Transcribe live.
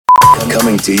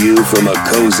Coming to you from a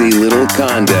cozy little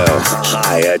condo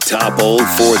high atop Old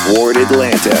Fourth Ward,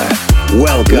 Atlanta.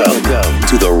 Welcome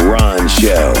to The Ron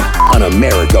Show on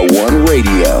America One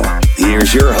Radio.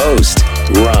 Here's your host,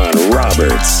 Ron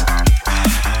Roberts.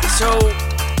 So,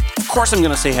 of course I'm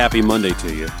going to say happy Monday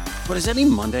to you. But is any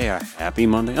Monday a happy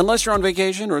Monday? Unless you're on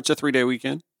vacation or it's a 3-day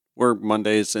weekend, where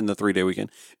Monday is in the 3-day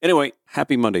weekend. Anyway,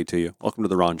 happy Monday to you. Welcome to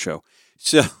The Ron Show.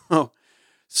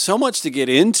 So much to get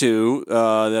into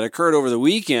that occurred over the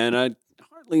weekend. I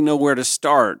hardly know where to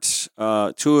start.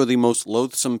 Two of the most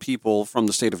loathsome people from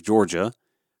the state of Georgia,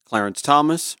 Clarence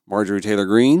Thomas, Marjorie Taylor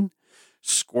Greene,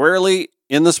 squarely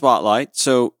in the spotlight.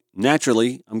 So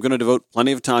naturally, I'm going to devote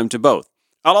plenty of time to both.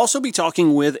 I'll also be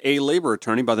talking with a labor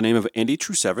attorney by the name of Andy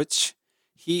Trusevich.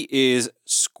 He is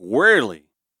squarely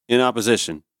in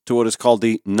opposition to what is called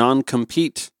the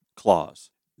non-compete clause.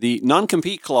 The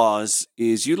non-compete clause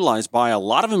is utilized by a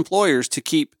lot of employers to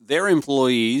keep their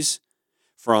employees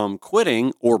from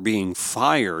quitting or being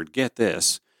fired, get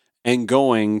this, and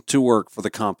going to work for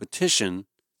the competition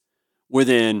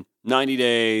within 90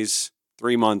 days,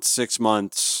 3 months, 6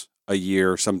 months, a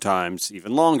year, sometimes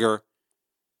even longer,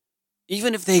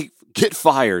 even if they get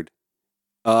fired.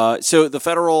 So the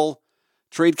Federal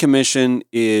Trade Commission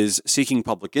is seeking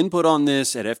public input on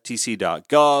this at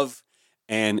ftc.gov.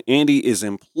 And Andy is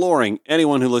imploring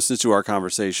anyone who listens to our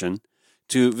conversation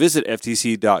to visit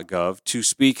ftc.gov to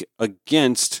speak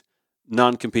against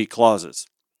non-compete clauses.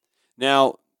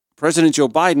 Now, President Joe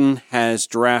Biden has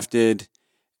drafted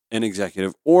an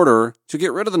executive order to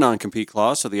get rid of the non-compete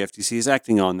clause, so the FTC is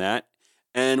acting on that.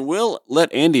 And we'll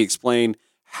let Andy explain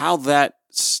how that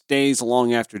stays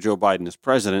long after Joe Biden is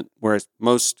president, whereas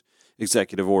most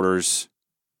executive orders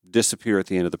disappear at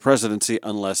the end of the presidency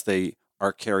unless they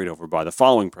are carried over by the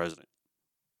following president.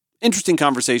 Interesting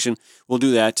conversation. We'll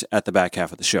do that at the back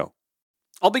half of the show.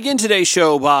 I'll begin today's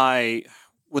show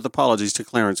with apologies to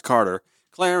Clarence Carter.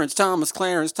 Clarence Thomas,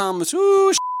 Clarence Thomas,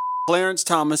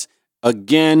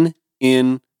 again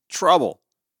in trouble.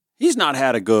 He's not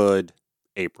had a good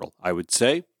April, I would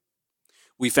say.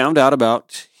 We found out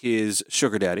about his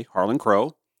sugar daddy, Harlan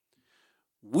Crow,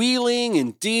 wheeling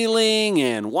and dealing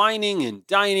and whining and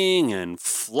dining and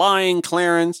flying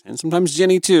Clarence, and sometimes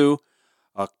Jenny too,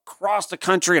 across the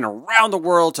country and around the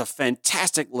world to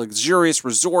fantastic, luxurious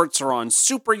resorts or on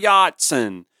super yachts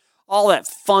and all that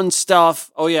fun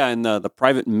stuff. Oh yeah, and the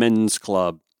private men's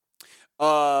club.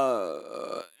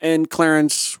 And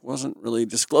Clarence wasn't really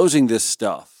disclosing this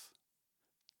stuff.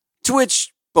 To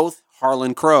which both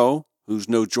Harlan Crow, who's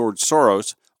no George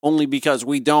Soros, only because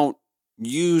we don't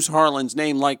use Harlan's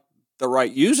name like the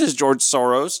right uses George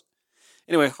Soros.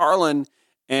 Anyway, Harlan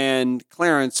and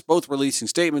Clarence both releasing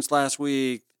statements last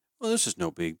week. Well, this is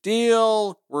no big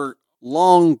deal. We're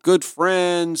long good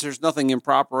friends. There's nothing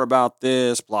improper about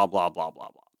this, blah, blah, blah,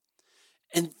 blah, blah.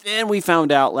 And then we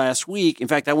found out last week, in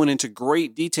fact, I went into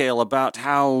great detail about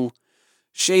how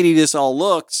shady this all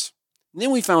looks. And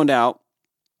then we found out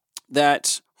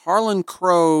that one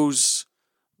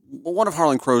of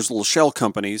Harlan Crow's little shell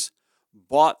companies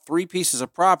bought 3 pieces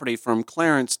of property from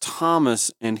Clarence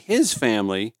Thomas and his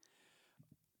family.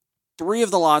 3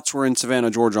 of the lots were in Savannah,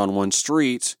 Georgia on one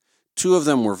street. 2 of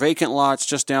them were vacant lots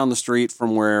just down the street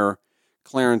from where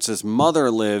Clarence's mother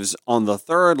lives on the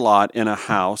 3rd lot in a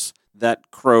house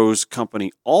that Crow's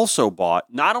company also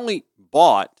bought. Not only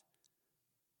bought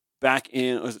back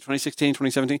in, was it 2016,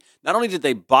 2017? Not only did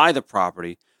they buy the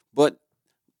property, but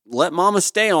let mama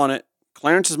stay on it.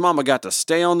 Clarence's mama got to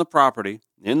stay on the property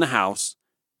in the house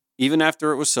even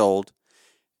after it was sold,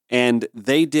 and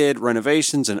they did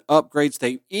renovations and upgrades.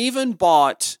 They even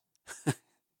bought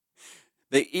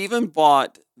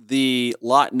the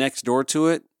lot next door to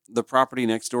it, the property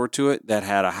next door to it that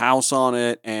had a house on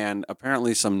it and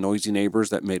apparently some noisy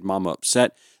neighbors that made mama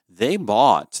upset. They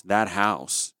bought that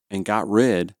house and got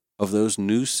rid of those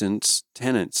nuisance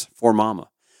tenants for mama,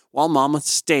 while mama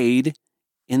stayed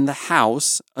in the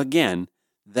house again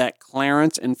that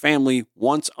Clarence and family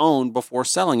once owned before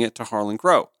selling it to Harlan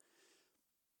Crow.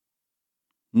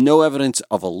 No evidence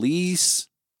of a lease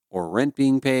or rent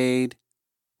being paid,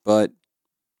 but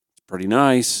it's pretty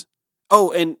nice.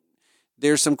 Oh, and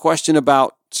there's some question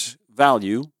about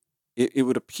value. It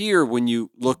would appear when you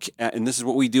look at, and this is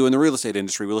what we do in the real estate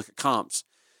industry, we look at comps.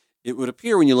 It would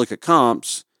appear when you look at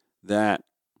comps that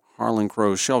Harlan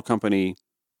Crow's shell company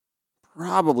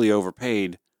probably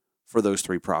overpaid for those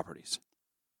 3 properties.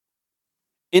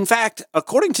 In fact,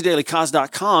 according to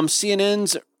DailyKos.com,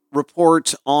 CNN's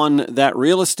report on that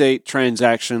real estate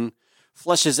transaction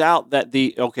fleshes out that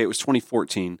it was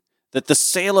 2014, that the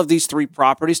sale of these 3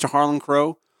 properties to Harlan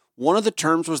Crow, one of the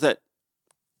terms was that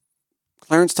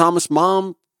Clarence Thomas'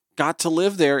 mom got to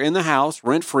live there in the house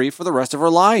rent-free for the rest of her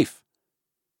life.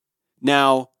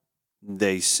 Now,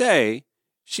 they say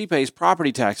she pays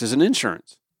property taxes and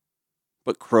insurance,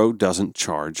 but Crowe doesn't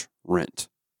charge rent.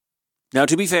 Now,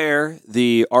 to be fair,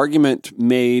 the argument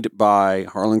made by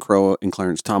Harlan Crowe and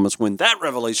Clarence Thomas when that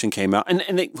revelation came out,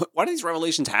 why do these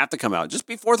revelations have to come out? Just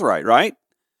be forthright, right?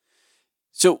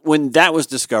 So when that was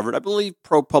discovered, I believe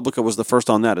ProPublica was the first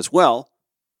on that as well.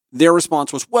 Their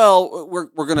response was, "Well,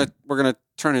 we're gonna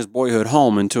turn his boyhood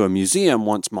home into a museum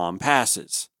once Mom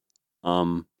passes."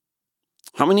 How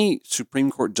many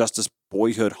Supreme Court Justice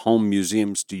boyhood home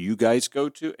museums do you guys go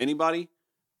to? Anybody?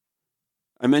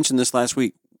 I mentioned this last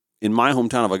week. In my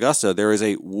hometown of Augusta, there is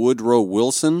a Woodrow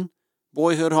Wilson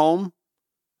boyhood home.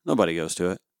 Nobody goes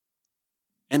to it.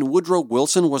 And Woodrow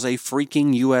Wilson was a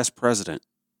freaking U.S. president.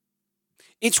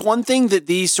 It's one thing that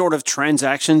these sort of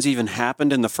transactions even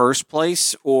happened in the first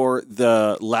place, or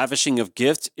the lavishing of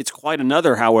gifts. It's quite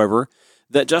another, however,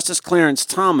 that Justice Clarence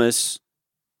Thomas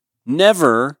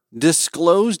never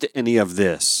disclosed any of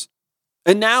this.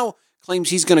 And now claims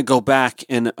he's going to go back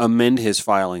and amend his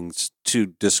filings to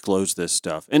disclose this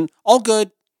stuff. And all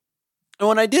good. And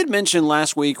when I did mention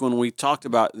last week when we talked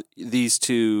about these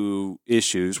two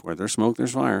issues, where there's smoke,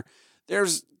 there's fire, there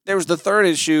was the third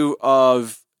issue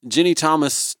of Ginny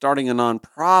Thomas starting a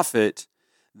nonprofit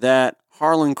that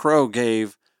Harlan Crowe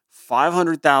gave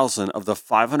 $500,000 of the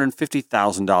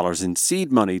 $550,000 in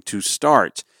seed money to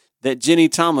start, that Ginny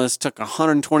Thomas took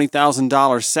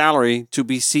 $120,000 salary to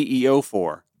be CEO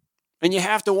for. And you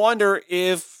have to wonder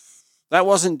if that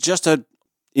wasn't just an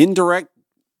indirect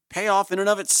payoff in and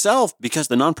of itself, because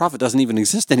the nonprofit doesn't even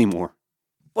exist anymore.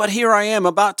 But here I am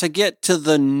about to get to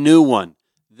the new one.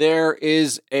 There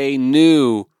is a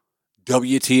new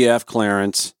WTF,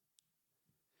 Clarence.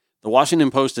 The Washington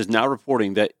Post is now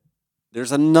reporting that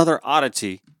there's another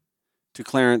oddity to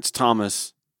Clarence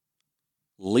Thomas'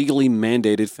 legally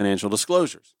mandated financial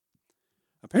disclosures.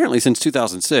 Apparently, since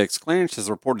 2006, Clarence has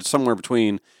reported somewhere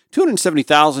between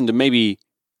 $270,000 to maybe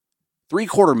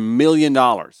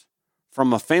 $750,000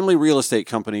 from a family real estate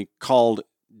company called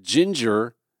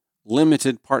Ginger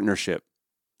Limited Partnership.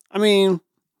 I mean,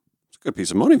 it's a good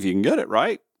piece of money if you can get it,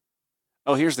 right?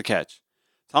 Oh, here's the catch.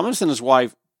 Thomas and his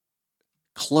wife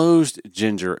closed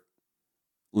Ginger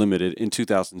Limited in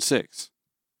 2006.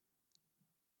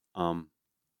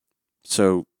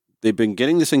 So they've been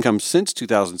getting this income since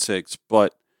 2006,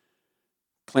 but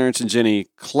Clarence and Ginny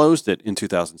closed it in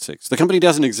 2006. The company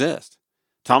doesn't exist.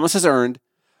 Thomas has earned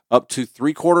up to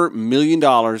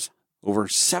 $750,000, over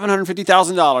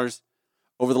 $750,000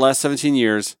 over the last 17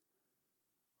 years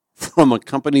from a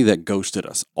company that ghosted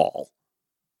us all.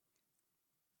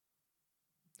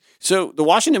 So the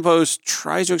Washington Post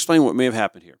tries to explain what may have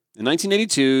happened here. In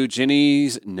 1982,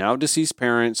 Ginny's now deceased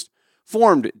parents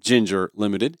formed Ginger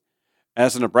Limited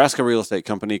as a Nebraska real estate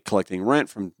company collecting rent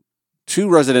from 2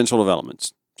 residential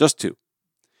developments, just 2.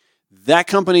 That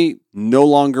company no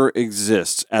longer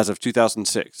exists as of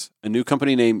 2006. A new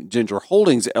company named Ginger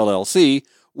Holdings, LLC,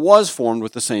 was formed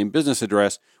with the same business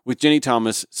address, with Ginny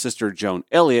Thomas' sister Joan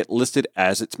Elliott listed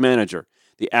as its manager.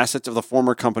 The assets of the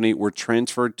former company were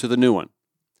transferred to the new one.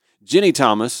 Ginny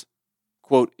Thomas,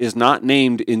 quote, is not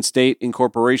named in state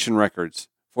incorporation records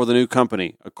for the new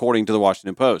company, according to the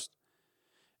Washington Post.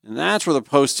 And that's where the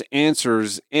Post's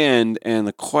answers end and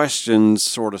the questions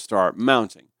sort of start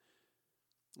mounting.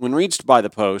 When reached by the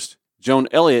Post, Joan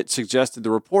Elliott suggested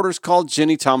the reporters called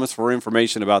Ginny Thomas for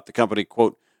information about the company,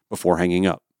 quote, before hanging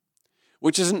up,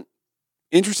 which is an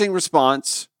interesting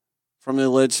response from the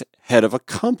alleged head of a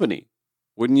company,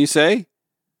 wouldn't you say?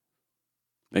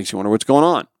 Makes you wonder what's going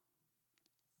on.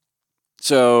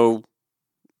 So,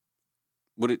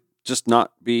 would it just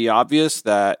not be obvious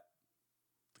that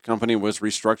the company was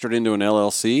restructured into an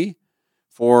LLC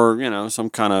for,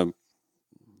 some kind of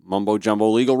mumbo-jumbo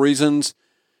legal reasons,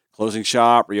 closing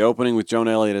shop, reopening with Joan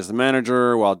Elliott as the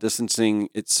manager while distancing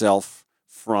itself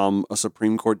from a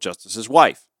Supreme Court justice's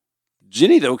wife?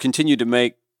 Ginny, though, continued to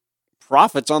make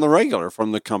profits on the regular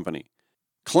from the company.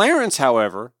 Clarence,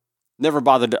 however, never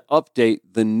bothered to update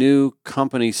the new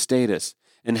company status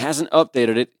and hasn't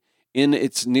updated it in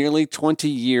its nearly 20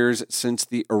 years since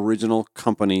the original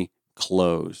company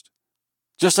closed.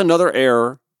 Just another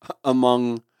error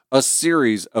among a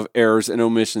series of errors and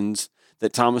omissions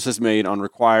that Thomas has made on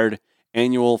required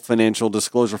annual financial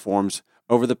disclosure forms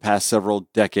over the past several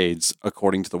decades,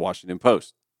 according to the Washington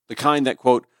Post. The kind that,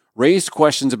 quote, raised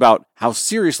questions about how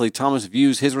seriously Thomas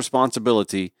views his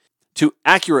responsibility to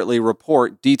accurately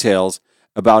report details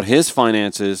about his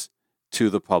finances to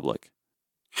the public.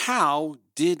 How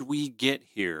did we get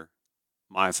here,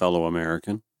 my fellow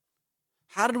American?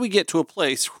 How did we get to a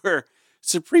place where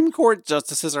Supreme Court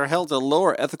justices are held to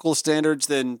lower ethical standards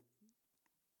than,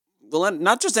 well,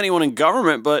 not just anyone in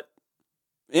government, but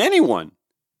anyone.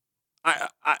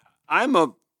 I'm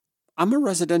a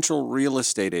residential real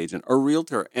estate agent, a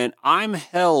realtor, and I'm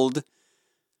held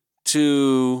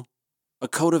to a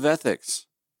code of ethics.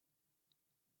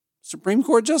 Supreme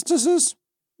Court justices?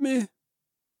 Meh.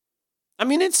 I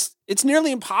mean, it's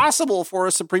nearly impossible for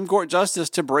a Supreme Court justice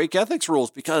to break ethics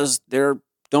rules because there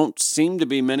don't seem to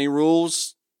be many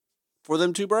rules for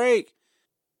them to break.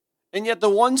 And yet the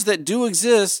ones that do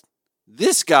exist,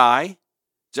 this guy,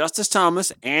 Justice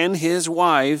Thomas, and his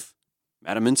wife,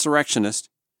 Madam Insurrectionist,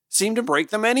 seem to break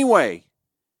them anyway.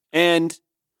 And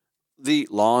the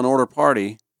Law and Order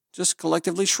Party just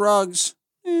collectively shrugs.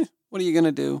 What are you going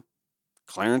to do?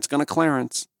 Clarence gonna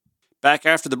Clarence. Back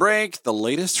after the break, the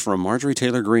latest from Marjorie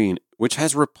Taylor Greene, which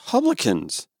has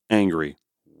Republicans angry.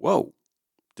 Whoa,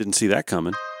 didn't see that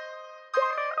coming.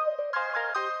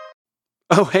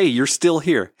 Oh, hey, you're still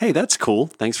here. Hey, that's cool.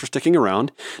 Thanks for sticking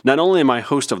around. Not only am I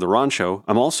host of The Ron Show,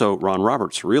 I'm also Ron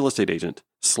Roberts, real estate agent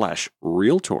 /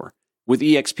 realtor with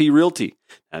eXp Realty.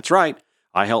 That's right.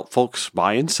 I help folks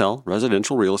buy and sell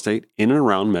residential real estate in and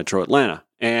around Metro Atlanta.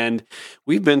 And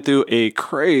we've been through a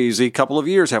crazy couple of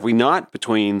years, have we not?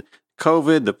 Between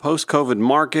COVID, the post-COVID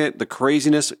market, the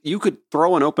craziness. You could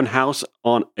throw an open house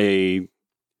on a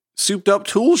souped-up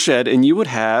tool shed and you would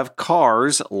have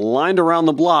cars lined around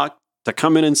the block to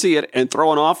come in and see it and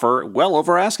throw an offer well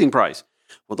over asking price.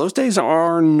 Well, those days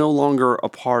are no longer a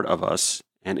part of us,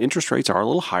 and interest rates are a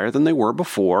little higher than they were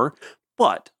before.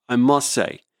 But I must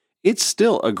say, it's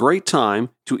still a great time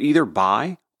to either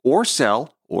buy or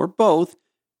sell, or both,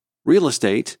 real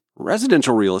estate,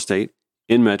 residential real estate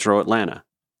in Metro Atlanta.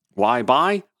 Why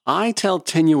buy? I tell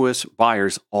tenuous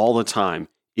buyers all the time,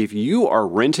 if you are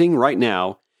renting right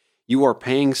now, you are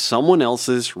paying someone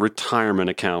else's retirement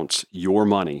accounts your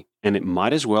money, and it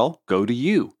might as well go to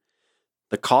you.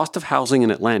 The cost of housing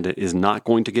in Atlanta is not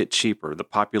going to get cheaper. The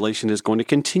population is going to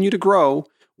continue to grow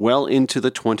well into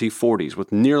the 2040s,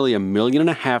 with nearly 1.5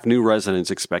 million new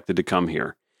residents expected to come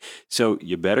here. So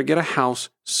you better get a house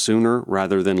sooner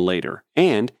rather than later.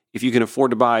 And if you can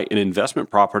afford to buy an investment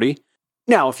property,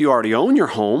 now if you already own your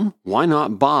home, why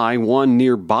not buy one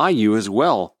nearby you as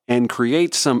well and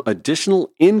create some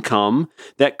additional income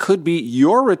that could be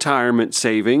your retirement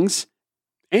savings,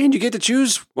 and you get to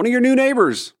choose one of your new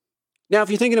neighbors. Now, if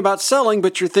you're thinking about selling,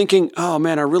 but you're thinking, oh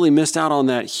man, I really missed out on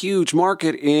that huge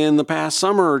market in the past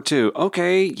summer or two.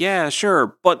 Okay, yeah,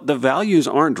 sure. But the values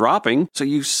aren't dropping, so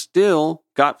you've still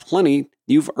got plenty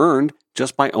you've earned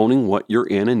just by owning what you're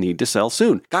in and need to sell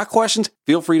soon. Got questions?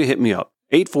 Feel free to hit me up.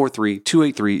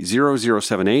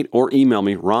 843-283-0078 or email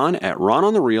me,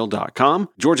 ron@rononthereal.com.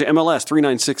 Georgia MLS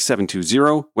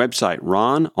 396720. Website,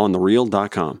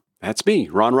 rononthereal.com. That's me,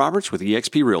 Ron Roberts with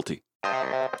eXp Realty.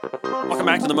 Welcome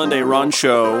back to the Monday Ron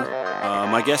Show.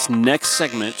 My guest next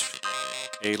segment,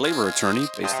 a labor attorney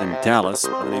based in Dallas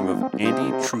by the name of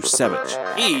Andy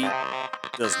Trusevich. He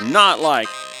does not like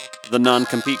the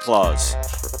non-compete clause.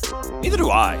 Neither do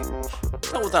I. I've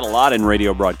dealt with that a lot in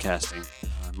radio broadcasting.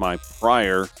 My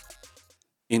prior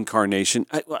incarnation.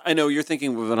 I know you're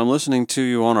thinking, but I'm listening to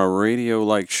you on a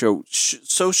radio-like show.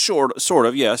 So short, sort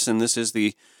of, yes, and this is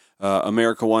the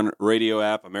America One radio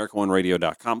app,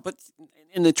 AmericaOneRadio.com. But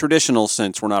in the traditional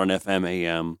sense, we're not an FM,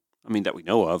 AM, I mean, that we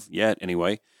know of yet,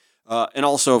 anyway. And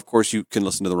also, of course, you can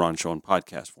listen to the Ron Show in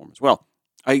podcast form as well.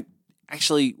 I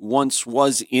actually once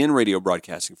was in radio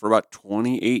broadcasting for about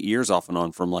 28 years off and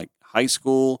on, from like high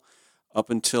school up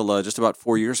until just about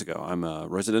 4 years ago. I'm a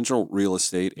residential real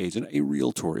estate agent, a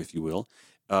realtor, if you will,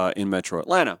 in Metro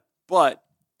Atlanta. But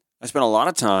I spent a lot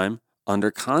of time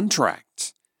under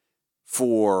contract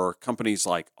for companies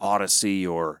like Odyssey,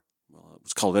 or well, it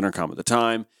was called Intercom at the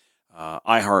time,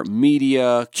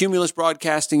 iHeartMedia, Cumulus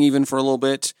Broadcasting even for a little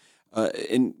bit.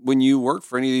 And when you work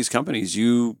for any of these companies,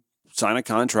 you sign a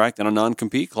contract and a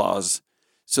non-compete clause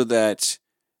so that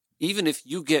even if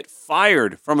you get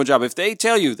fired from a job, if they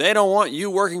tell you they don't want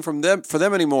you working for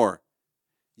them anymore,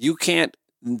 you can't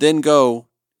then go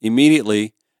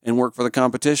immediately and work for the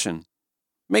competition.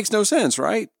 Makes no sense,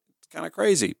 right? It's kind of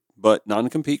crazy. But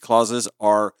non-compete clauses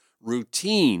are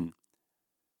routine,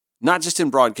 not just in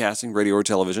broadcasting, radio or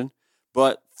television,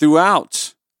 but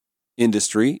throughout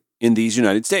industry in these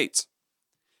United States.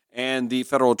 And the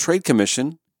Federal Trade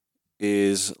Commission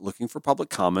is looking for public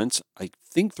comments, I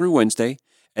think through Wednesday,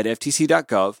 at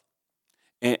ftc.gov.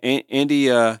 And Andy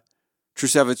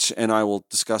Trusevich and I will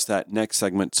discuss that next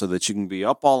segment so that you can be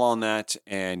up all on that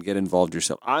and get involved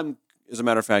yourself. As a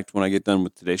matter of fact, when I get done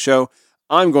with today's show,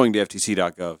 I'm going to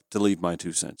ftc.gov to leave my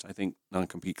 2 cents. I think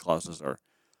non-compete clauses are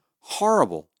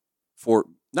horrible for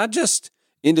not just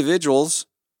individuals,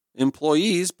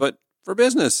 employees, but for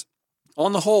business.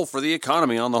 On the whole, for the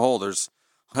economy on the whole, there's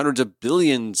hundreds of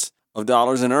billions of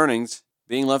dollars in earnings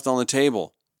being left on the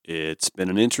table. It's been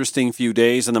an interesting few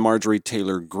days in the Marjorie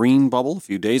Taylor Greene bubble. A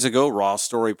few days ago, Raw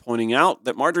story pointing out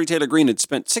that Marjorie Taylor Greene had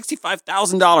spent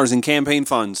 $65,000 in campaign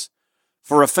funds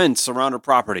for a fence around her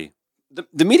property.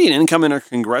 The median income in her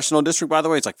congressional district, by the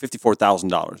way, is like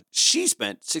 $54,000. She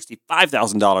spent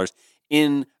 $65,000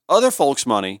 in other folks'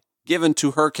 money given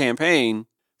to her campaign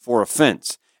for a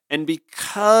fence. And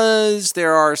because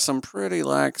there are some pretty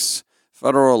lax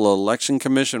Federal Election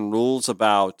Commission rules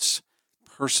about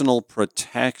personal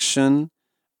protection,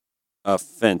 a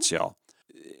fence, y'all,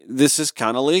 this is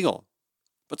kind of legal.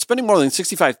 But spending more than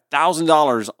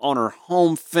 $65,000 on her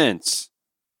home fence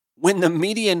when the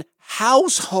median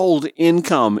household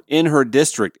income in her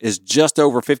district is just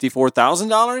over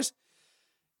 $54,000?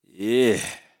 Yeah,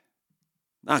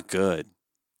 not good.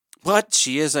 But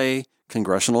she is a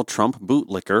congressional Trump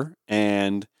bootlicker,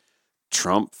 and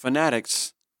Trump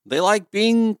fanatics, they like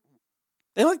being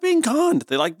conned.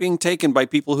 They like being taken by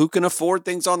people who can afford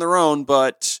things on their own,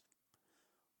 but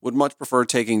would much prefer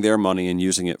taking their money and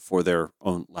using it for their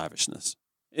own lavishness.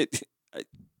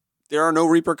 There are no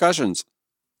repercussions.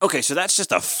 Okay, so that's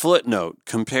just a footnote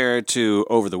compared to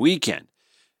over the weekend.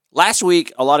 Last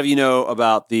week, a lot of you know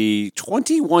about the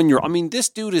 21-year-old. I mean, this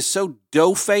dude is so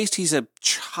dough-faced. He's a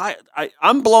child.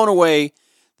 I'm blown away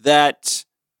that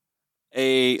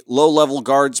a low-level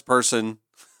guards person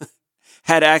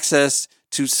had access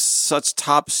to such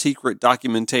top-secret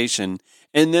documentation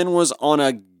and then was on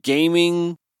a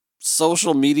gaming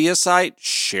social media site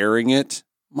sharing it.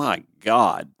 My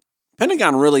God.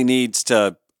 Pentagon really needs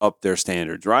to up their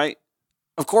standards, right?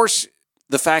 Of course,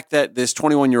 the fact that this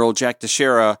 21-year-old Jack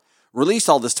Teixeira released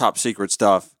all this top-secret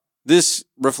stuff, this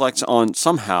reflects on,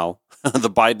 somehow, the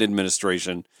Biden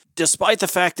administration, despite the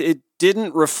fact that it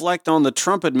didn't reflect on the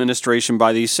Trump administration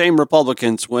by these same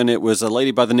Republicans when it was a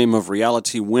lady by the name of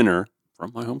Reality Winner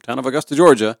from my hometown of Augusta,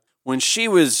 Georgia, when she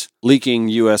was leaking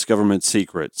U.S. government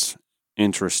secrets.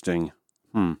 Interesting.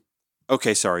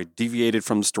 Okay, sorry, deviated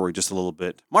from the story just a little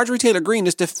bit. Marjorie Taylor Greene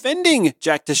is defending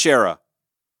Jack Teixeira.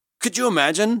 Could you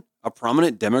imagine a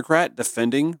prominent Democrat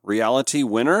defending Reality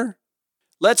Winner?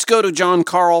 Let's go to John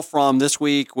Carl from This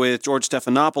Week with George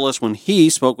Stephanopoulos when he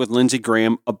spoke with Lindsey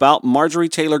Graham about Marjorie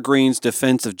Taylor Greene's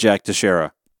defense of Jack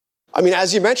Teixeira. I mean,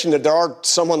 as you mentioned, there are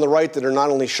some on the right that are not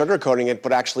only sugarcoating it,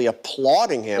 but actually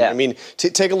applauding him. Yeah. I mean,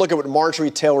 take a look at what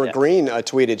Marjorie Taylor Greene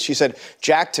tweeted. She said,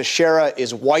 Jack Teixeira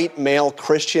is white, male,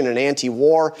 Christian, and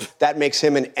anti-war. That makes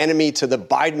him an enemy to the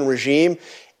Biden regime.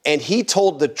 And he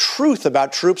told the truth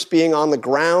about troops being on the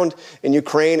ground in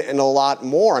Ukraine and a lot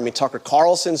more. I mean, Tucker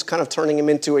Carlson's kind of turning him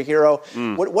into a hero.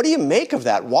 What do you make of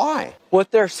that? Why?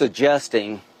 What they're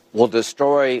suggesting will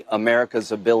destroy America's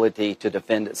ability to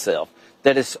defend itself.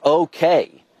 That it's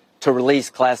okay to release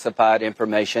classified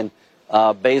information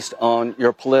based on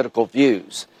your political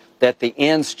views, that the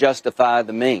ends justify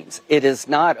the means. It is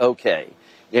not okay.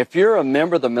 If you're a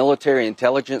member of the military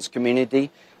intelligence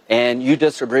community and you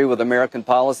disagree with American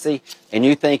policy and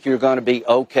you think you're going to be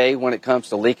okay when it comes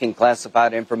to leaking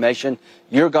classified information,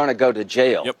 you're going to go to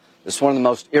jail. Yep. It's one of the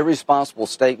most irresponsible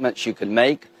statements you can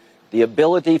make. The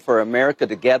ability for America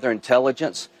to gather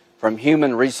intelligence from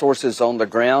human resources on the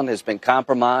ground has been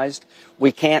compromised.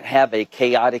 We can't have a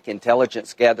chaotic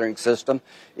intelligence gathering system.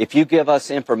 If you give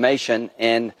us information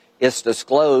and it's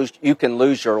disclosed, you can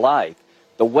lose your life.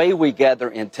 The way we gather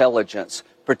intelligence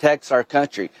protects our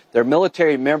country. There are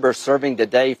military members serving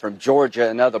today from Georgia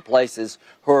and other places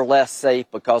who are less safe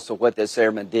because of what this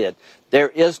airman did. There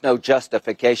is no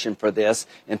justification for this.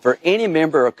 And for any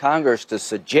member of Congress to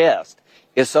suggest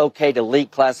it's okay to leak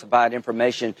classified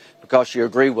information because you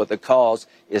agree with the cause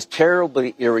is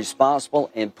terribly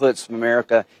irresponsible and puts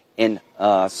America in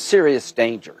serious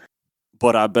danger.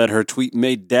 But I bet her tweet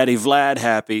made Daddy Vlad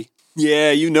happy.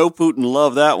 Yeah, you know Putin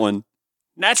loved that one.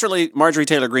 Naturally, Marjorie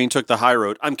Taylor Greene took the high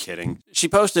road. I'm kidding. She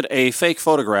posted a fake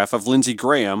photograph of Lindsey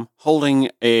Graham holding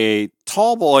a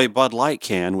tall boy Bud Light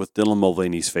can with Dylan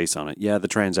Mulvaney's face on it. Yeah, the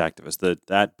trans activist,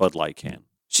 that Bud Light can.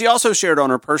 She also shared on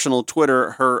her personal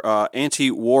Twitter her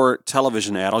anti-war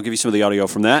television ad. I'll give you some of the audio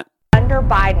from that. Under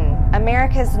Biden,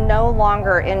 America is no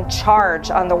longer in charge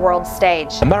on the world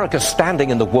stage. America's standing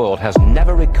in the world has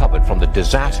never recovered from the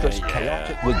disastrous,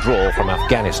 chaotic withdrawal from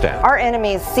Afghanistan. Our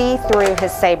enemies see through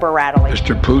his saber rattling.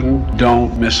 Mr. Putin,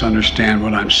 don't misunderstand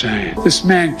what I'm saying. This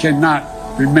man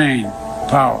cannot remain in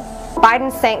power.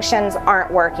 Biden's sanctions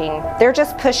aren't working. They're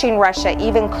just pushing Russia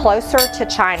even closer to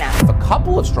China. For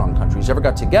couple of strong countries ever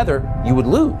got together, you would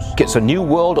lose. It's a new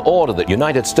world order, the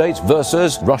United States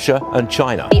versus Russia and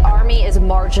China. The Army is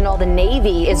marginal, the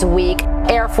Navy is weak,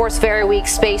 Air Force very weak,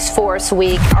 Space Force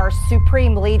weak. Our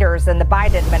supreme leaders in the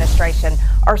Biden administration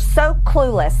are so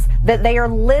clueless that they are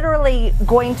literally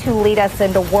going to lead us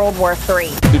into World War III.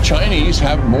 The Chinese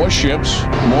have more ships,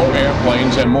 more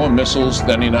airplanes, and more missiles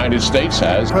than the United States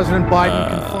has. President Biden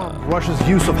confirmed Russia's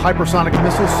use of hypersonic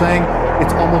missiles, saying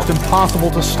it's almost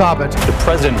impossible to stop it. The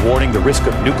president warning the risk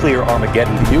of nuclear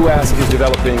Armageddon. The U.S. is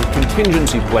developing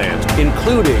contingency plans,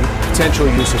 including potential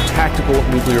use of tactical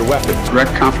nuclear weapons.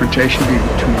 Direct confrontation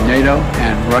between NATO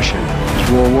and Russia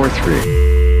is World War III.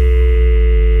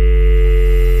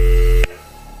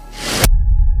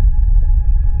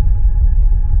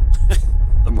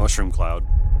 Mushroom cloud.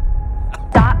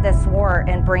 Stop this war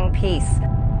and bring peace.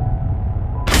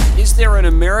 Is there an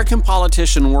American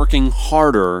politician working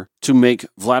harder to make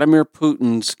Vladimir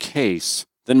Putin's case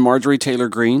than Marjorie Taylor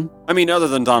Greene? I mean, other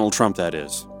than Donald Trump, that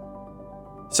is.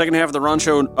 Second half of the Ron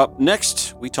Show up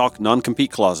next, we talk non-compete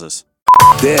clauses.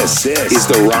 This is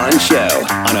the Ron Show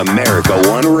on America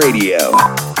One Radio.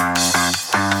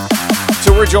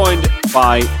 So we're joined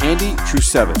by Andy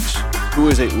Trusevich, who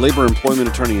is a labor employment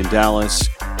attorney in Dallas.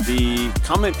 The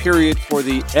comment period for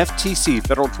the FTC,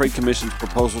 Federal Trade Commission's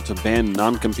proposal to ban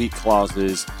non-compete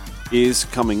clauses, is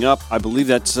coming up. I believe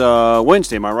that's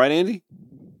Wednesday. Am I right, Andy?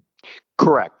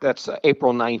 Correct. That's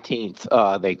April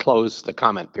 19th. They close the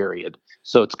comment period,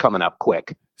 so it's coming up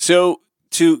quick. So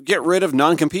to get rid of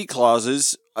non-compete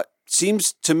clauses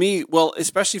seems to me, well,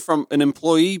 especially from an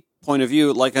employee point of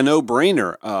view, like a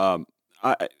no-brainer.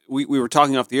 We were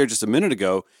talking off the air just a minute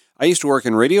ago. I used to work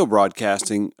in radio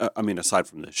broadcasting. Aside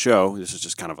from this show, this is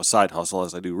just kind of a side hustle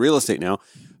as I do real estate now.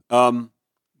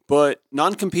 But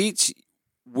non-competes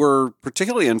were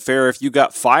particularly unfair if you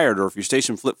got fired or if your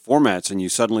station flipped formats and you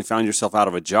suddenly found yourself out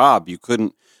of a job. You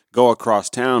couldn't go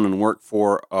across town and work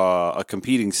for a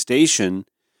competing station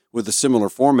with a similar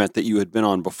format that you had been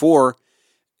on before.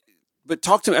 But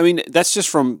talk to me. I mean, that's just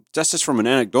from an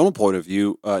anecdotal point of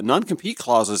view. Non-compete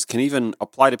clauses can even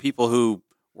apply to people who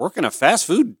work in a fast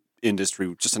food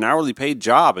industry, just an hourly paid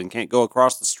job, and can't go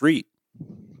across the street.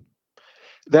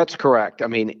 That's correct. I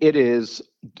mean, it is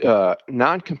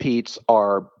non-competes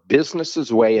are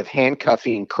businesses' way of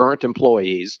handcuffing current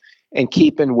employees and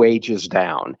keeping wages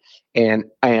down.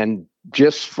 And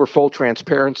just for full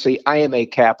transparency, I am a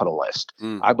capitalist.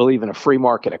 I believe in a free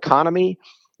market economy,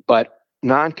 but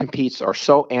non-competes are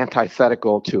so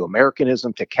antithetical to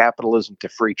Americanism, to capitalism, to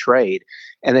free trade,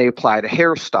 and they apply to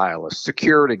hairstylists,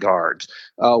 security guards.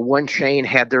 One chain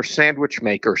had their sandwich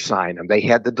maker sign them. They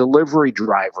had the delivery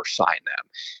driver sign them.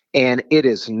 And it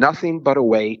is nothing but a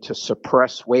way to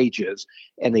suppress wages.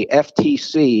 And the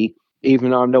FTC,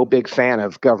 even though I'm no big fan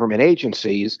of government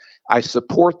agencies, I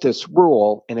support this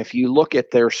rule. And if you look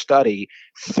at their study,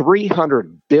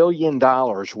 $300 billion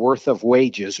worth of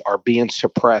wages are being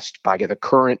suppressed by the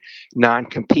current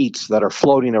non-competes that are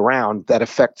floating around that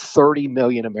affect 30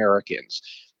 million Americans.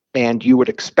 And you would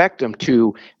expect them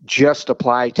to just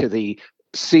apply to the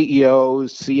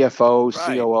CEOs, CFOs,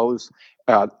 right, COOs,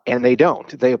 and they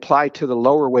don't. They apply to the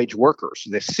lower wage workers,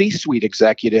 the C-suite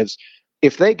executives.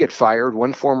 If they get fired,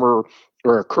 one former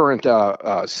or a current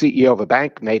CEO of a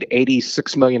bank made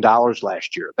 $86 million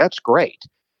last year. That's great.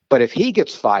 But if he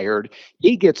gets fired,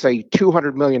 he gets a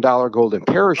 $200 million golden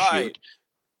parachute. Right.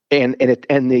 And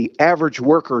the average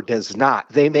worker does not.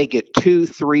 They may get 2,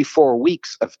 3, 4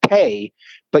 weeks of pay,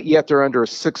 but yet they're under a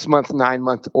 6-month,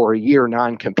 9-month, or a year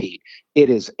non-compete. It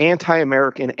is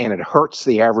anti-American, and it hurts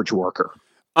the average worker.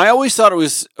 I always thought it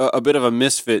was a bit of a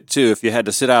misfit, too, if you had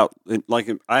to sit out, like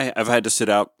I've had to sit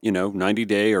out,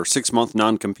 90-day or 6-month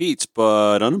non-competes,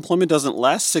 but unemployment doesn't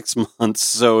last 6 months,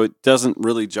 so it doesn't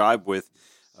really jibe with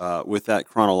that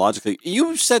chronologically.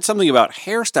 You said something about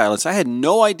hairstylists. I had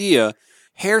no idea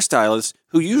hairstylists,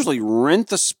 who usually rent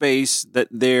the space that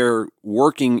they're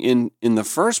working in the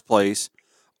first place,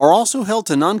 are also held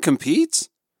to non-competes?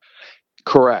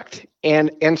 Correct.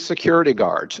 And security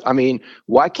guards. I mean,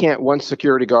 why can't one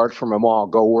security guard from a mall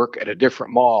go work at a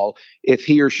different mall if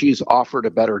he or she's offered a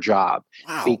better job?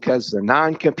 Wow. Because the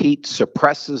non-compete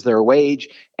suppresses their wage,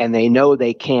 and they know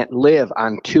they can't live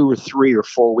on 2 or 3 or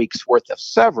 4 weeks worth of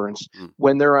severance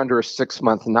when they're under a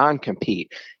 6-month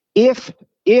non-compete. If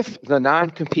the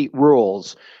non-compete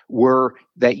rules were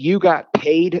that you got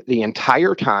paid the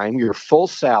entire time, your full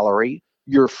salary,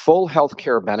 your full health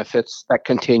care benefits that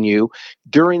continue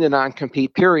during the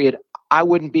non-compete period, I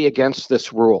wouldn't be against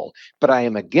this rule. But I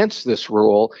am against this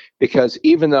rule because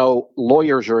even though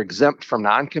lawyers are exempt from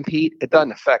non-compete, it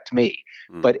doesn't affect me.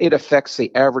 But it affects the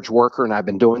average worker, and I've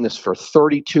been doing this for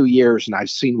 32 years, and I've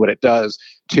seen what it does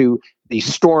to the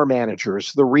store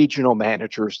managers, the regional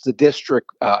managers, the district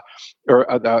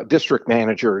district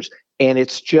managers, and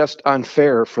it's just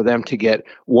unfair for them to get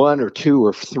 1 or 2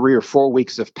 or 3 or 4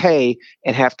 weeks of pay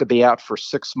and have to be out for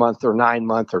 6 months or 9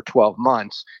 months or 12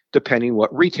 months, depending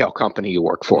what retail company you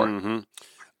work for. Mm-hmm.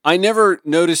 I never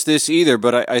noticed this either,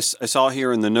 but I saw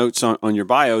here in the notes on your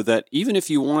bio that even if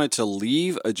you wanted to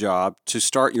leave a job to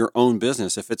start your own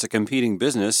business, if it's a competing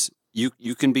business,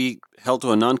 you can be held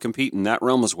to a non-compete in that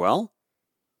realm as well?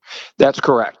 That's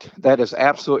correct. That is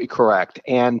absolutely correct.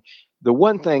 And the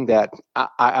one thing that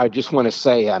I just want to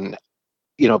say on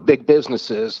big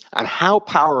businesses, on how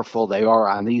powerful they are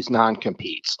on these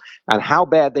non-competes, on how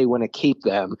bad they want to keep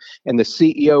them. And the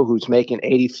CEO who's making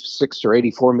 $86 or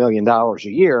 $84 million a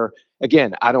year,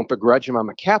 again, I don't begrudge him, I'm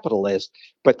a capitalist,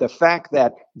 but the fact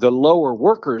that the lower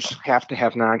workers have to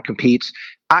have non-competes,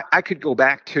 I could go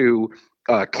back to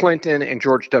Clinton and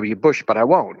George W. Bush, but I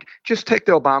won't. Just take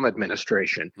the Obama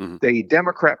administration. Mm-hmm. The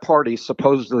Democrat Party,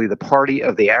 supposedly the party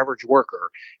of the average worker,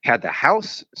 had the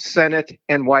House, Senate,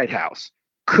 and White House.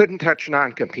 Couldn't touch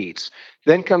non-competes.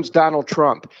 Then comes Donald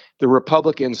Trump, the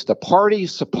Republicans, the party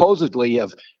supposedly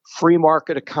of free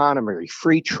market economy,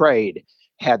 free trade,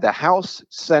 had the House,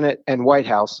 Senate, and White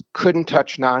House, couldn't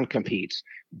touch non-competes.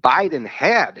 Biden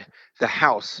had the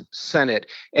House, Senate,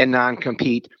 and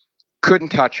non-compete, couldn't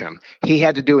touch him. He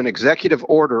had to do an executive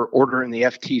order ordering the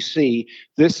FTC.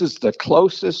 This is the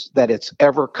closest that it's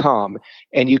ever come.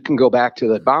 And you can go back to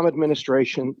the Obama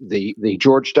administration, the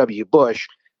George W. Bush.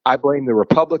 I blame the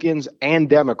Republicans and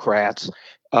Democrats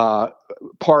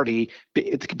party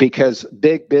because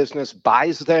big business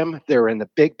buys them. They're in the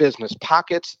big business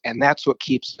pockets, and that's what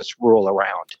keeps this rule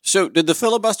around. So did the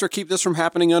filibuster keep this from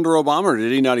happening under Obama, or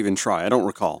did he not even try? I don't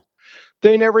recall.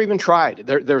 They never even tried.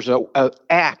 There's an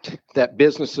act that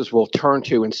businesses will turn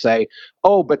to and say,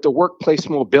 oh, but the workplace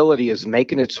mobility is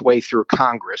making its way through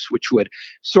Congress, which would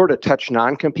sort of touch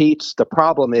non-competes. The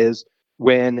problem is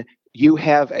when you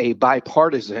have a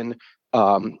bipartisan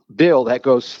bill that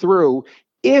goes through,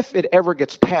 if it ever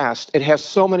gets passed, it has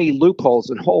so many loopholes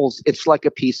and holes, it's like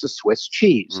a piece of Swiss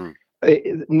cheese.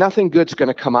 Nothing good's going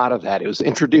to come out of that. It was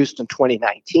introduced in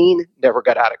 2019, never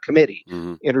got out of committee.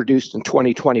 Mm-hmm. Introduced in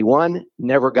 2021,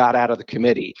 never got out of the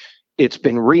committee. It's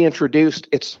been reintroduced.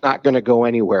 It's not going to go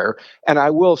anywhere. And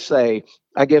I will say,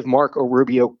 I give Marco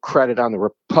Rubio credit on the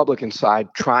Republican side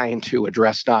trying to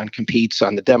address non-competes.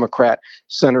 On the Democrat,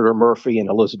 Senator Murphy and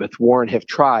Elizabeth Warren have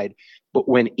tried. But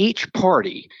when each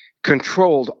party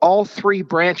controlled all 3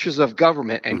 branches of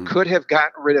government and could have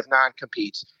gotten rid of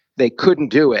non-competes, they couldn't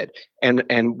do it. And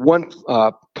one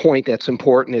point that's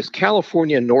important is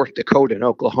California, North Dakota, and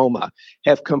Oklahoma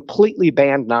have completely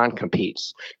banned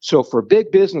non-competes. So for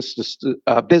big businesses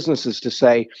to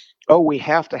say, oh, we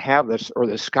have to have this or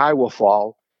the sky will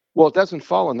fall, well, it doesn't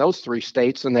fall in those 3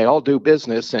 states, and they all do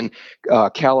business in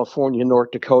California,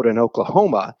 North Dakota, and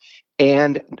Oklahoma.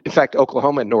 And in fact,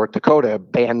 Oklahoma and North Dakota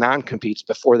banned non-competes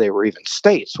before they were even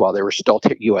states, while they were still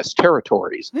U.S.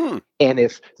 territories. And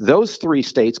if those 3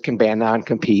 states can ban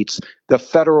non-competes, the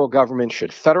federal government should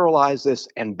federalize this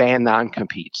and ban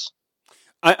non-competes.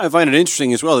 I find it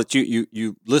interesting as well that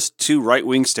you list 2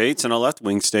 right-wing states and a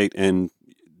left-wing state, and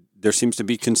there seems to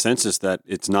be consensus that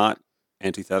it's not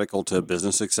antithetical to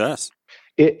business success.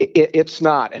 It's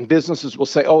not. And businesses will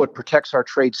say, oh, it protects our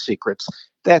trade secrets.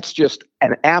 That's just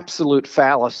an absolute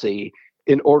fallacy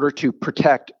in order to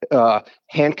protect,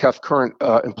 handcuff current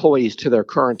employees to their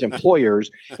current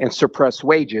employers and suppress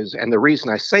wages. And the reason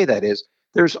I say that is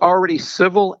there's already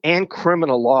civil and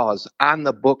criminal laws on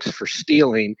the books for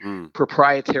stealing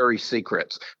proprietary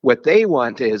secrets. What they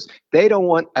want is they don't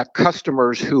want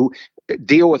customers who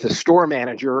deal with a store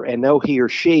manager and know he or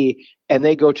she, and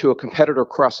they go to a competitor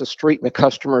across the street and the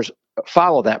customers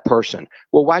follow that person.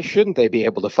 Well, why shouldn't they be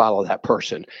able to follow that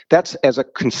person? That's, as a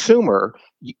consumer,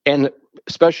 and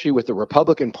especially with the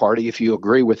Republican Party, if you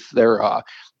agree with their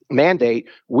mandate,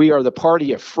 we are the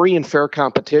party of free and fair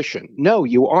competition. No,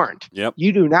 you aren't. Yep.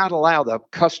 You do not allow the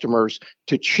customers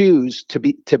to choose to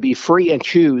be free and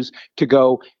choose to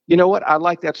go, you know what, I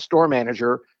like that store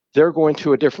manager. They're going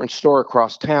to a different store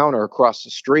across town or across the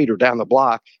street or down the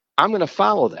block. I'm going to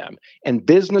follow them. And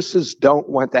businesses don't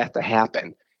want that to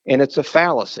happen. And it's a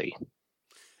fallacy.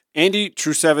 Andy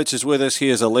Trusevich is with us. He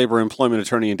is a labor employment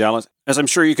attorney in Dallas. As I'm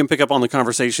sure you can pick up on the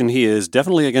conversation, he is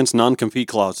definitely against non-compete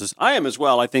clauses. I am as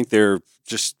well. I think they're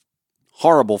just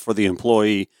horrible for the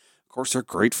employee. Of course, they're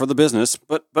great for the business,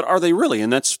 but are they really?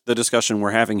 And that's the discussion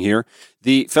we're having here.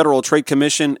 The Federal Trade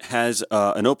Commission has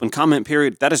an open comment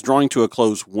period. That is drawing to a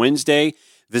close Wednesday.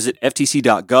 Visit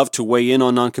ftc.gov to weigh in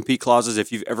on non-compete clauses.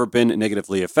 If you've ever been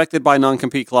negatively affected by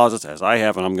non-compete clauses, as I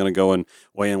have, and I'm going to go and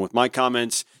weigh in with my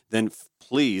comments, then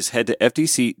please head to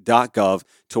ftc.gov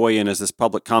to weigh in as this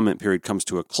public comment period comes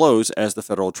to a close as the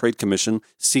Federal Trade Commission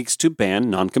seeks to ban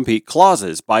non-compete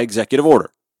clauses by executive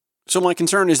order. So my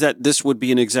concern is that this would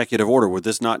be an executive order. Would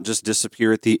this not just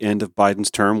disappear at the end of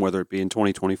Biden's term, whether it be in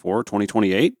 2024 or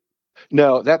 2028?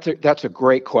 No, that's a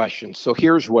great question. So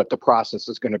here's what the process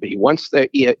is going to be. Once the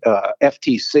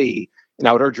FTC, and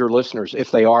I would urge your listeners, if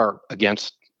they are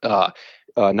against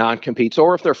non-competes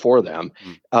or if they're for them,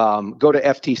 go to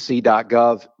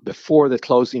ftc.gov before the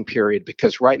closing period,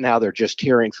 because right now they're just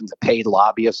hearing from the paid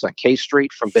lobbyists on K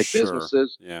Street from big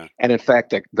businesses. Yeah. And in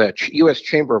fact, the U.S.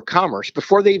 Chamber of Commerce,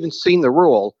 before they even seen the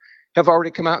rule, have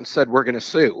already come out and said, we're going to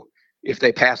sue if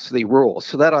they pass the rule.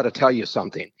 So that ought to tell you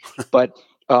something. But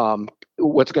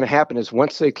what's going to happen is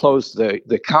once they close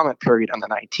the comment period on the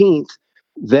 19th,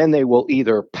 then they will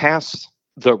either pass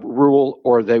the rule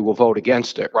or they will vote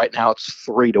against it. Right now it's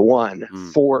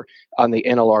 3-1 for on the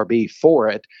NLRB for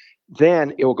it.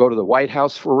 Then it will go to the White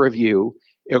House for review.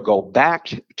 It'll go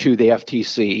back to the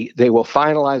FTC. They will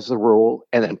finalize the rule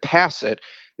and then pass it.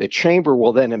 The chamber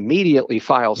will then immediately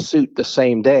file suit the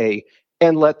same day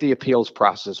and let the appeals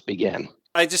process begin.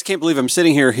 I just can't believe I'm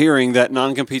sitting here hearing that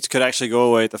non-competes could actually go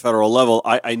away at the federal level.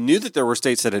 I knew that there were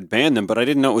states that had banned them, but I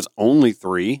didn't know it was only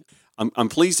 3. I'm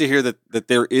pleased to hear that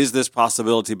there is this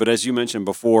possibility, but as you mentioned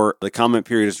before, the comment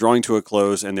period is drawing to a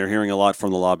close, and they're hearing a lot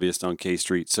from the lobbyists on K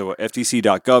Street. So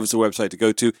ftc.gov is the website to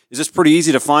go to. Is this pretty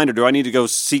easy to find, or do I need to go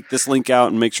seek this link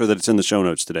out and make sure that it's in the show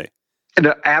notes today?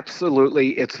 No,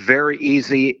 absolutely. It's very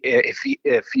easy.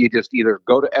 If you just either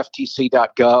go to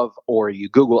ftc.gov or you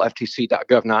Google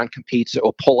ftc.gov non-competes, it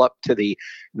will pull up to the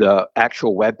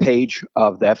actual webpage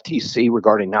of the FTC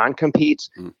regarding non-competes,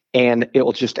 and it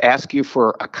will just ask you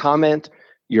for a comment,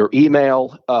 your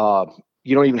email.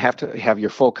 You don't even have to have your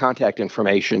full contact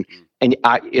information. And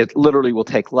it literally will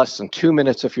take less than 2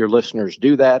 minutes if your listeners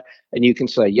do that. And you can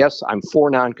say, yes, I'm for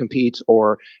non-competes,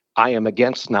 or I am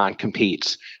against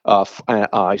non-competes.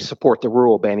 I support the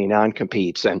rule banning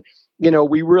non-competes. And,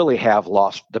 we really have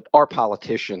lost our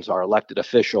politicians, our elected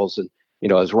officials. And,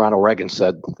 as Ronald Reagan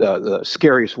said, the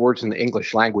scariest words in the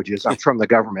English language is, I'm from the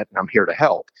government and I'm here to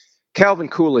help. Calvin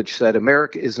Coolidge said,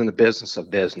 America is in the business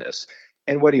of business.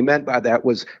 And what he meant by that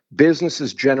was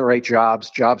businesses generate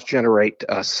jobs generate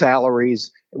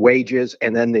salaries, wages,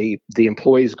 and then the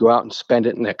employees go out and spend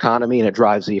it in the economy, and it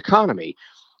drives the economy.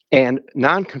 And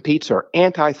non-competes are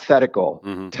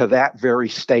antithetical to that very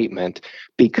statement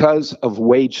because of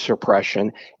wage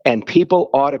suppression, and people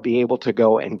ought to be able to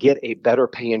go and get a better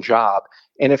paying job.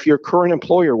 And if your current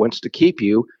employer wants to keep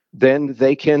you, then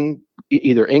they can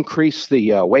either increase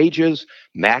the wages,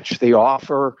 match the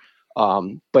offer,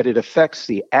 but it affects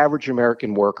the average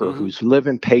American worker who's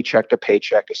living paycheck to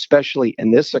paycheck, especially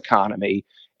in this economy,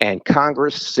 and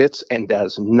Congress sits and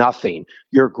does nothing.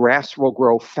 Your grass will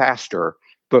grow faster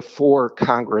before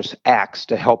Congress acts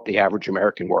to help the average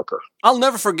American worker. I'll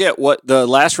never forget what the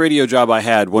last radio job I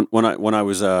had when I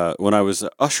was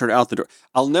ushered out the door.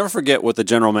 I'll never forget what the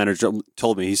general manager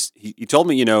told me. He told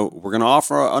me, we're going to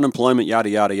offer unemployment, yada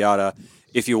yada yada.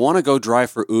 If you want to go drive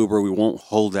for Uber, we won't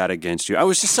hold that against you. I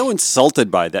was just so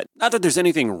insulted by that. Not that there's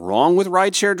anything wrong with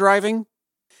rideshare driving.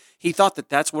 He thought that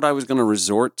that's what I was going to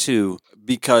resort to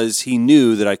because he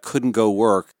knew that I couldn't go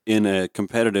work in a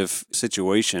competitive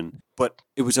situation. But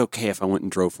it was okay if I went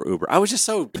and drove for Uber. I was just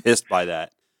so pissed by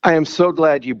that. I am so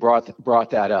glad you brought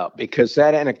that up, because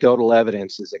that anecdotal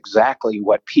evidence is exactly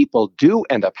what people do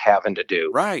end up having to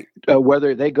do. Right.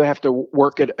 Whether they have to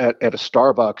work at a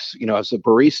Starbucks, as a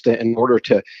barista in order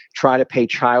to try to pay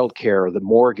childcare, the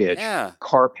mortgage,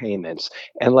 car payments.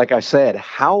 And like I said,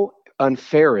 how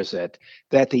unfair is it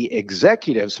that the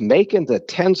executives making the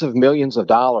tens of millions of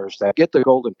dollars that get the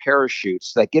golden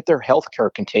parachutes, that get their health care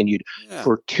continued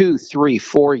for 2, 3,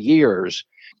 4 years,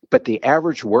 but the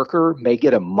average worker may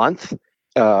get a month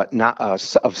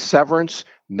of severance,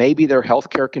 maybe their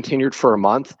health care continued for a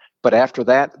month, but after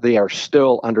that, they are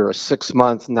still under a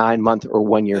 6-month, 9-month, or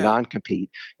 1-year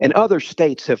non-compete. And other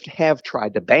states have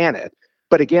tried to ban it.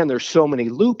 But again, there's so many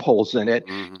loopholes in it,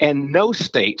 and no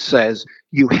state says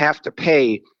you have to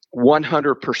pay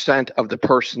 100% of the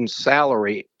person's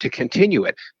salary to continue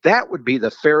it. That would be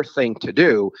the fair thing to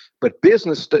do, but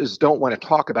businesses don't want to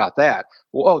talk about that.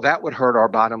 Well, that would hurt our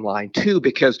bottom line too,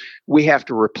 because we have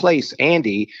to replace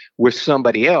Andy with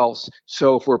somebody else.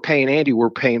 So if we're paying Andy, we're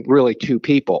paying really two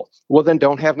people. Well, then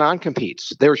don't have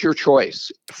non-competes. There's your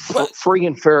choice. Free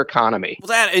and fair economy. Well,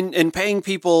 that and paying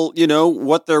people,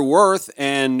 what they're worth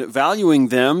and valuing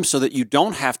them so that you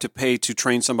don't have to pay to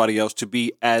train somebody else to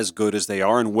be as good as they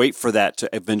are and wait for that to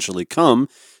eventually come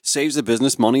saves the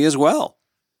business money as well.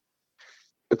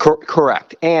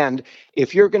 Correct. And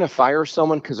if you're going to fire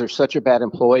someone because they're such a bad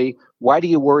employee, why do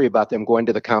you worry about them going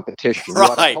to the competition? Right.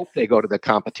 You ought to hope they go to the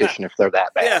competition if they're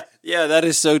that bad. Yeah, that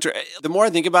is so true. The more I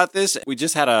think about this, we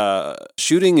just had a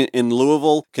shooting in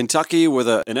Louisville, Kentucky with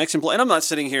an ex-employee. And I'm not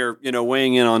sitting here,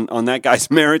 weighing in on that guy's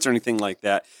merits or anything like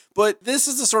that. But this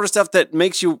is the sort of stuff that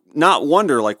makes you not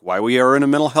wonder, like, why we are in a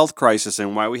mental health crisis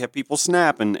and why we have people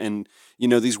snap and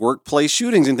these workplace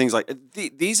shootings and things like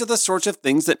that. These are the sorts of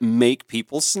things that make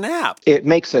people snap. It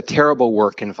makes a terrible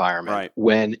work environment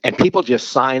and people just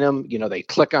sign them. They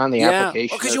click on the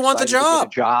application because you want the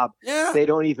job. Yeah. They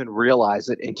don't even realize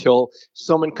it until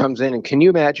someone comes in. And can you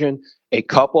imagine a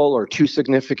couple or two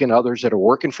significant others that are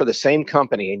working for the same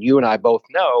company? And you and I both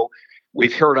know,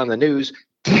 we've heard on the news,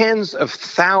 tens of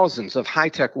thousands of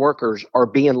high-tech workers are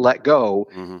being let go.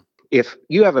 Mm-hmm. If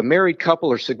you have a married couple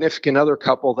or significant other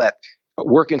couple that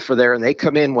working for there and they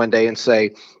come in one day and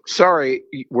say, sorry,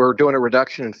 we're doing a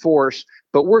reduction in force,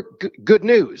 but we're good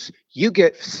news. You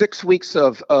get 6 weeks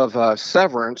of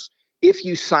severance if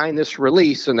you sign this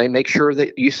release, and they make sure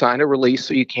that you sign a release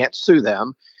so you can't sue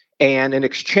them. And in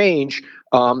exchange,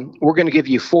 we're going to give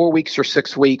you 4 weeks or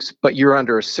 6 weeks, but you're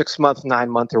under a 6 month, 9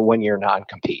 month, or 1 year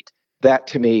non-compete. That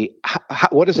to me,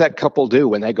 what does that couple do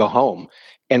when they go home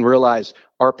and realize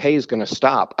our pay is going to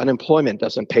stop? Unemployment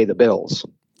doesn't pay the bills.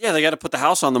 Yeah, they got to put the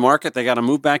house on the market. They got to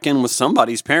move back in with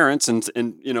somebody's parents and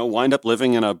wind up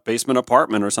living in a basement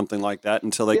apartment or something like that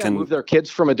until they can move their kids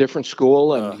from a different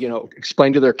school and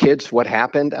explain to their kids what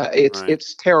happened.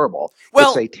 It's terrible. Well,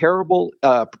 it's a terrible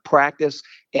practice,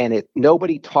 and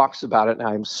nobody talks about it. And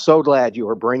I'm so glad you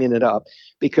are bringing it up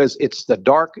because it's the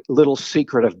dark little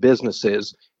secret of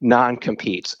businesses.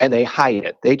 Non-competes, and they hide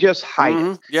it. They just hide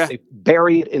it. Yeah. They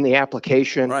bury it in the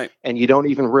application, and you don't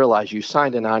even realize you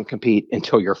signed a non-compete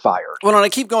until you're fired. Well, and I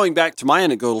keep going back to my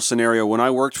anecdotal scenario when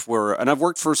I worked I've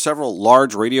worked for several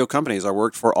large radio companies. I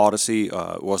worked for Odyssey,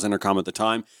 was Intercom at the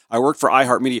time. I worked for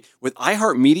iHeartMedia. With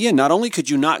iHeartMedia, not only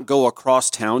could you not go across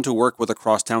town to work with a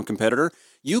crosstown competitor,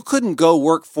 you couldn't go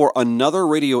work for another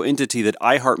radio entity that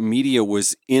iHeartMedia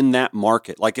was in that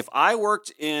market. Like if I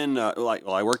worked in,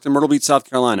 I worked in Myrtle Beach, South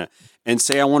Carolina, and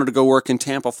say I wanted to go work in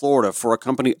Tampa, Florida for a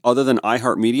company other than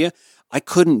iHeartMedia, I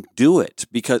couldn't do it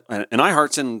because, and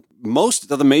iHeart's in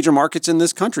most of the major markets in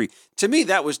this country. To me,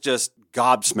 that was just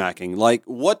gobsmacking. Like,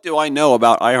 what do I know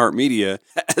about iHeartMedia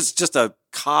as just a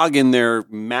cog in their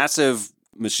massive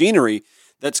machinery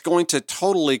that's going to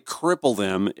totally cripple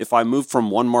them if I move from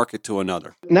one market to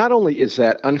another? Not only is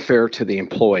that unfair to the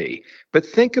employee, but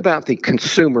think about the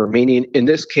consumer, meaning in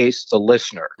this case, the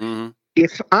listener. Mm-hmm.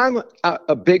 If I'm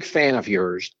a big fan of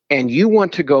yours and you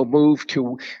want to go move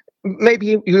to, maybe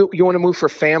you want to move for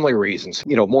family reasons,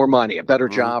 more money, a better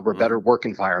job or better work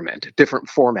environment, different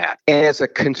format. And as a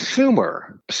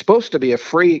consumer, supposed to be a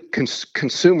free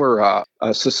consumer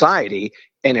society,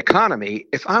 an economy,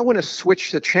 if I want to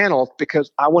switch the channel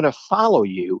because I want to follow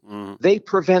you, they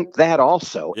prevent that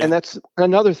also. Yeah. And that's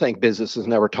another thing businesses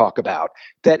never talk about,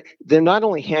 that they're not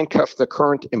only handcuff the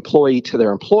current employee to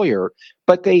their employer,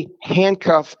 but they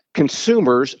handcuff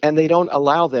consumers and they don't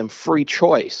allow them free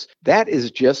choice. That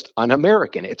is just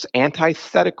un-American. It's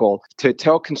antithetical to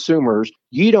tell consumers,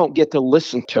 you don't get to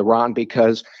listen to Ron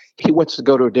because he wants to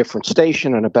go to a different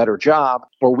station and a better job,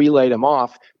 or we laid him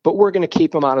off, but we're going to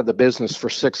keep him out of the business for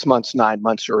 6 months, 9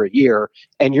 months, or a year,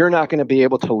 and you're not going to be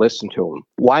able to listen to him.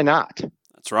 Why not?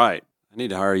 That's right. I need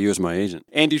to hire you as my agent.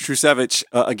 Andy Trusevich,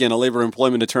 again, a labor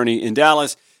employment attorney in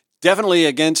Dallas, definitely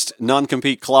against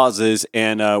non-compete clauses,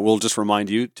 and we'll just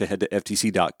remind you to head to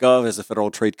ftc.gov as the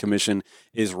Federal Trade Commission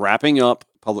is wrapping up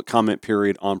public comment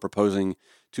period on proposing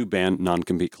to ban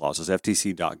non-compete clauses,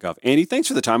 ftc.gov. Andy, thanks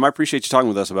for the time. I appreciate you talking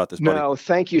with us about this, buddy. No,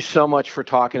 thank you so much for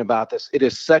talking about this. It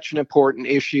is such an important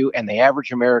issue, and the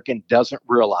average American doesn't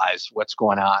realize what's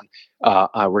going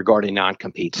on regarding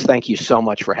non-competes. Thank you so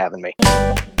much for having me.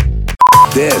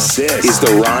 This is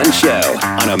The Ron Show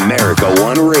on America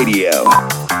One Radio.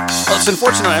 Well, it's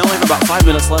unfortunate I only have about 5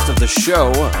 minutes left of the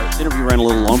show. The interview ran a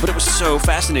little long, but it was so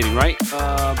fascinating, right?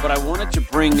 But I wanted to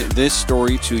bring this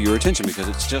story to your attention because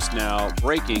it's just now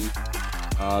breaking.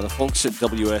 The folks at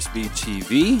WSB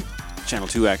TV Channel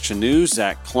 2 Action News,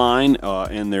 Zach Klein,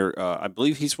 and their, I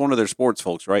believe he's one of their sports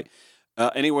folks, right?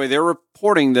 Anyway, they're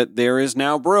reporting that there is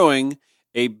now brewing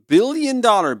a billion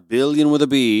with a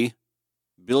B,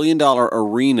 $1 billion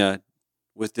arena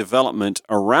with development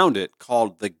around it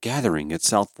called The Gathering at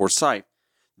South Forsyth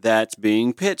that's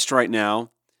being pitched right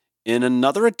now in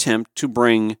another attempt to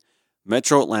bring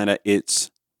Metro Atlanta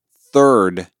its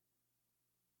third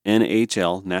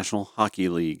NHL, National Hockey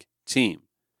League team.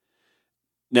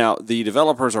 Now, the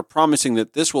developers are promising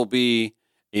that this will be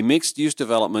a mixed-use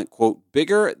development, quote,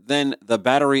 bigger than the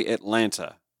Battery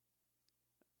Atlanta,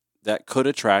 that could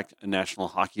attract a National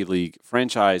Hockey League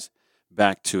franchise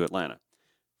back to Atlanta.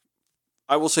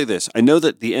 I will say this. I know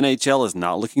that the NHL is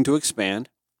not looking to expand,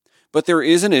 but there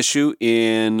is an issue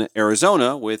in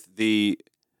Arizona with the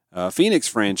Phoenix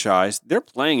franchise. They're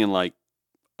playing in like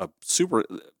a super...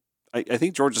 I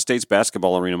think Georgia State's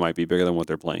basketball arena might be bigger than what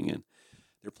they're playing in.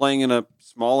 They're playing in a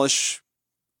smallish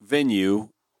venue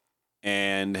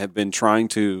and have been trying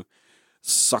to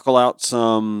suckle out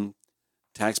some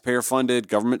taxpayer-funded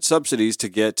government subsidies to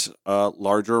get a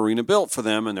larger arena built for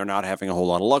them, and they're not having a whole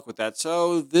lot of luck with that.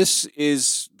 So this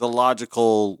is the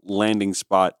logical landing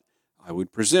spot, I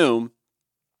would presume,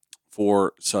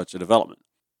 for such a development.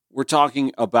 We're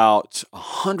talking about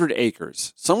 100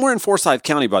 acres, somewhere in Forsyth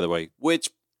County, by the way,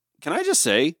 which, can I just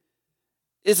say,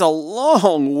 is a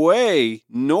long way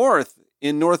north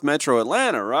in North Metro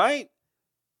Atlanta, right?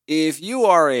 If you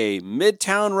are a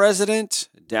Midtown resident,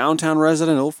 downtown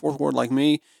resident, Old Fourth Ward like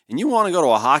me, and you want to go to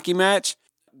a hockey match,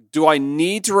 do I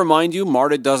need to remind you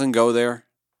MARTA doesn't go there?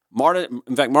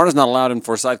 In fact, MARTA's not allowed in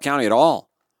Forsyth County at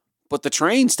all. But the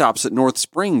train stops at North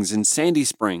Springs and Sandy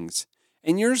Springs,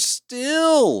 and you're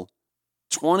still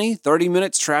 20, 30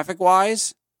 minutes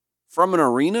traffic-wise from an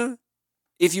arena.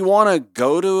 If you want to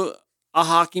go to a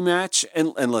hockey match,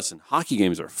 and listen, hockey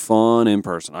games are fun in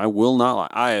person. I will not lie.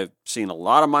 I have seen a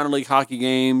lot of minor league hockey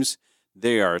games.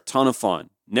 They are a ton of fun.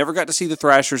 Never got to see the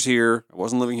Thrashers here. I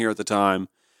wasn't living here at the time.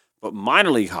 But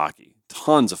minor league hockey,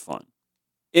 tons of fun.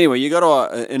 Anyway, you go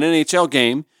to an NHL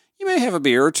game, you may have a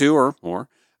beer or two or more,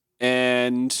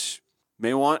 and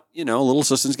may want, a little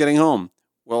assistance getting home.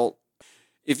 Well,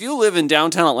 if you live in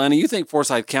downtown Atlanta, you think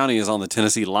Forsyth County is on the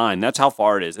Tennessee line. That's how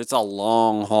far it is. It's a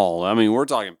long haul. I mean, we're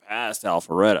talking past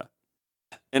Alpharetta.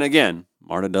 And again,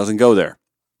 MARTA doesn't go there.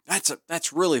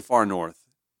 That's really far north.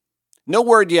 No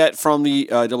word yet from the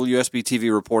WSB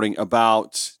TV reporting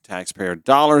about taxpayer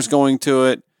dollars going to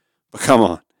it. But come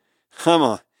on.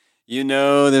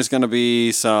 There's going to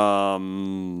be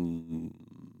some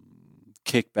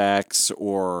kickbacks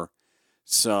or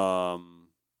some...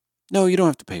 No, you don't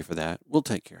have to pay for that. We'll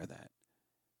take care of that.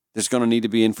 There's going to need to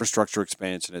be infrastructure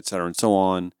expansion, et cetera, and so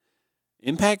on.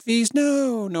 Impact fees?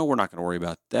 No, we're not going to worry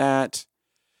about that.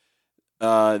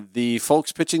 The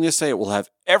folks pitching this say it will have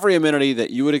every amenity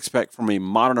that you would expect from a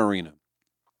modern arena.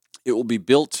 It will be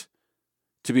built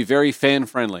to be very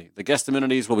fan-friendly. The guest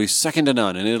amenities will be second to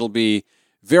none, and it'll be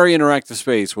very interactive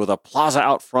space with a plaza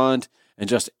out front and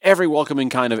just every welcoming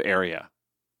kind of area.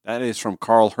 That is from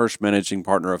Carl Hirsch, managing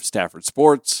partner of Stafford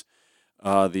Sports,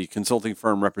 the consulting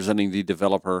firm representing the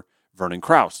developer Vernon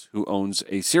Krause, who owns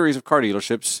a series of car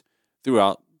dealerships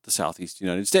throughout the Southeast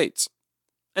United States.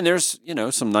 And there's,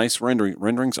 some nice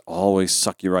renderings always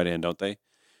suck you right in, don't they?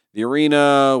 The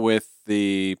arena with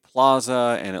the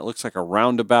plaza, and it looks like a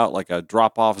roundabout, like a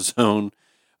drop-off zone,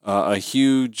 a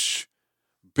huge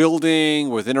building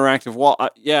with interactive wall.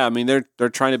 They're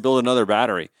trying to build another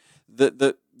battery.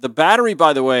 The battery,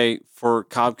 by the way, for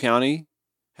Cobb County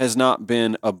has not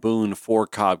been a boon for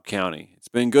Cobb County. It's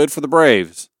been good for the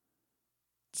Braves.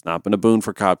 It's not been a boon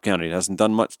for Cobb County. It hasn't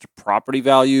done much to property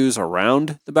values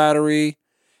around the battery.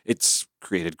 It's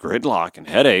created gridlock and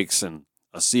headaches and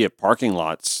a sea of parking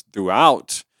lots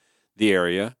throughout the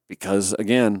area because,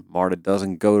 again, MARTA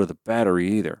doesn't go to the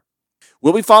battery either.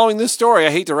 We'll be following this story.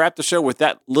 I hate to wrap the show with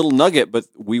that little nugget, but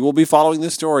we will be following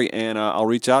this story, and I'll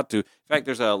reach out to... In fact,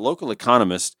 there's a local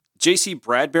economist. J.C.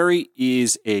 Bradbury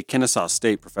is a Kennesaw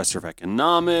State professor of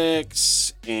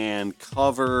economics and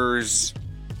covers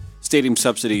stadium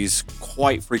subsidies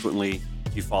quite frequently.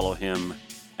 If you follow him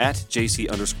at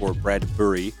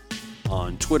JC_Bradbury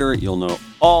on Twitter, you'll know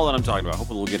all that I'm talking about.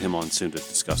 Hopefully we'll get him on soon to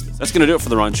discuss this. That's going to do it for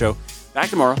The Ron Show. Back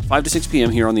tomorrow, 5 to 6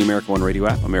 p.m. here on the America One Radio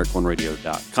app,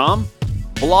 AmericaOneRadio.com.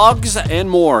 Blogs and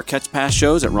more. Catch past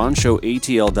shows at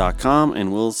RonShowATL.com,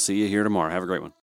 and we'll see you here tomorrow. Have a great one.